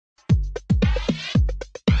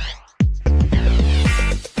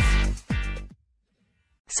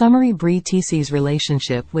Summary: Bree TC's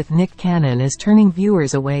relationship with Nick Cannon is turning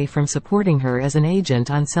viewers away from supporting her as an agent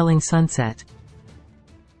on Selling Sunset.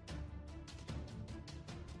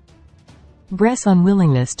 Bree's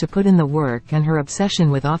unwillingness to put in the work and her obsession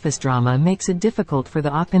with office drama makes it difficult for the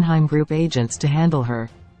Oppenheim Group agents to handle her.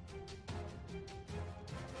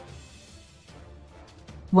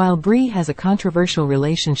 While Bree has a controversial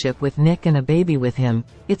relationship with Nick and a baby with him,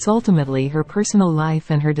 it's ultimately her personal life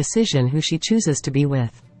and her decision who she chooses to be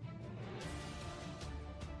with.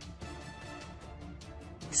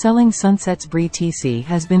 Selling Sunset's Bree TC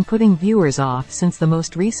has been putting viewers off since the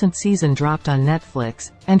most recent season dropped on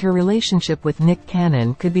Netflix, and her relationship with Nick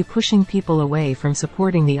Cannon could be pushing people away from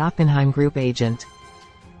supporting the Oppenheim Group agent.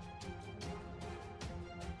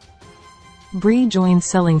 Bree joined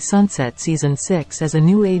Selling Sunset Season 6 as a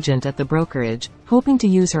new agent at the brokerage, hoping to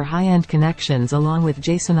use her high-end connections along with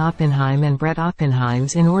Jason Oppenheim and Brett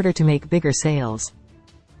Oppenheims in order to make bigger sales.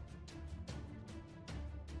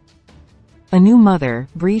 A new mother,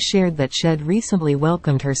 Bree shared that she'd recently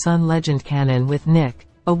welcomed her son Legend Cannon with Nick,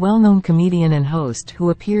 a well-known comedian and host who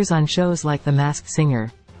appears on shows like The Masked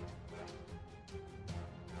Singer.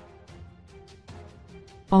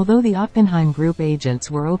 Although the Oppenheim Group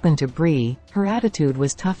agents were open to Bree, her attitude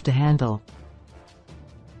was tough to handle.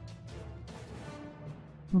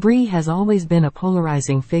 Bree has always been a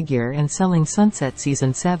polarizing figure, and Selling Sunset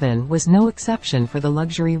Season 7 was no exception for the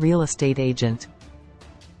luxury real estate agent.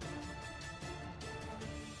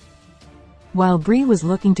 While Bree was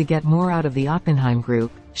looking to get more out of the Oppenheim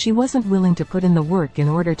Group, she wasn't willing to put in the work in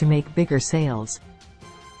order to make bigger sales.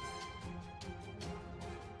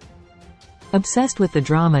 Obsessed with the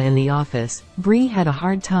drama in the office, Bree had a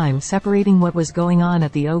hard time separating what was going on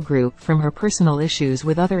at the O Group from her personal issues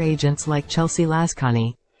with other agents like Chelsea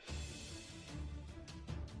Lascani.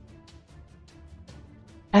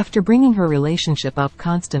 After bringing her relationship up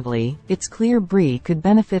constantly, it's clear Bree could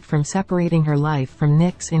benefit from separating her life from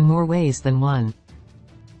Nick's in more ways than one.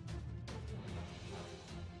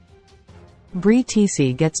 Bree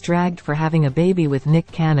TC gets dragged for having a baby with Nick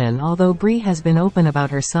Cannon. Although Bree has been open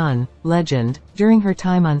about her son, Legend, during her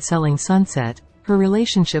time on Selling Sunset, her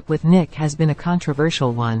relationship with Nick has been a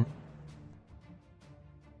controversial one.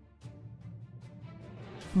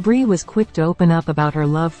 Bree was quick to open up about her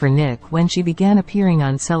love for Nick when she began appearing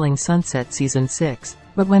on Selling Sunset Season 6,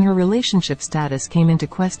 but when her relationship status came into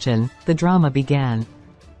question, the drama began.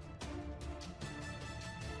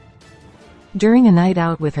 During a night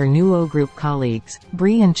out with her new O Group colleagues,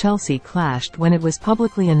 Bree and Chelsea clashed when it was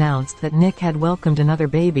publicly announced that Nick had welcomed another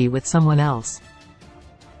baby with someone else.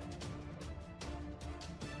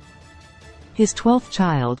 His 12th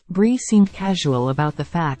child. Bree seemed casual about the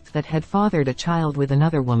fact that had fathered a child with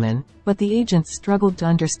another woman, but the agents struggled to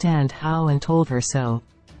understand how and told her so.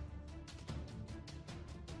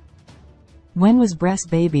 When was Bree's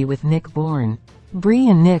baby with Nick born? Bree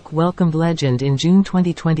and Nick welcomed Legend in June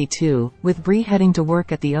 2022, with Bree heading to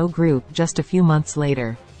work at the O Group just a few months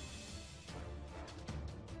later.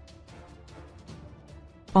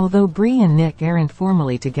 Although Bree and Nick aren't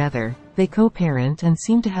formally together, they co-parent and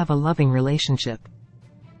seem to have a loving relationship.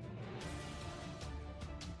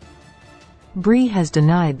 Bree has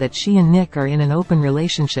denied that she and Nick are in an open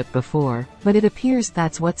relationship before, but it appears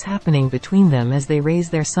that's what's happening between them as they raise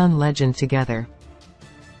their son Legend together.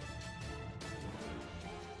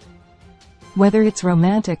 Whether it's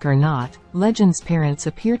romantic or not, Legend's parents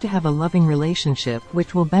appear to have a loving relationship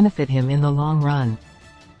which will benefit him in the long run.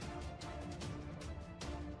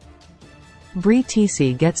 Bree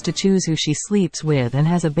TC gets to choose who she sleeps with and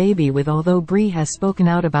has a baby with. Although Bree has spoken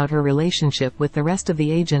out about her relationship with the rest of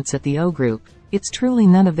the agents at the O Group, it's truly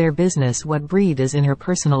none of their business what Bree does in her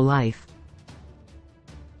personal life.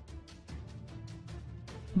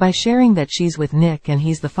 By sharing that she's with Nick and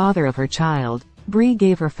he's the father of her child, Bree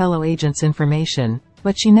gave her fellow agents information,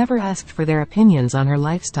 but she never asked for their opinions on her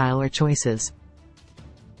lifestyle or choices.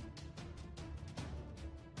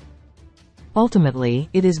 Ultimately,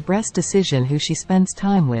 it is Bree's decision who she spends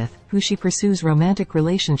time with, who she pursues romantic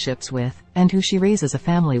relationships with, and who she raises a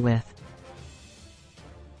family with.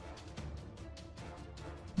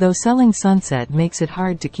 Though Selling Sunset makes it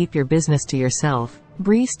hard to keep your business to yourself,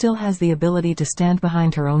 Bree still has the ability to stand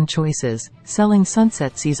behind her own choices. Selling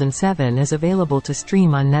Sunset Season 7 is available to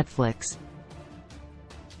stream on Netflix.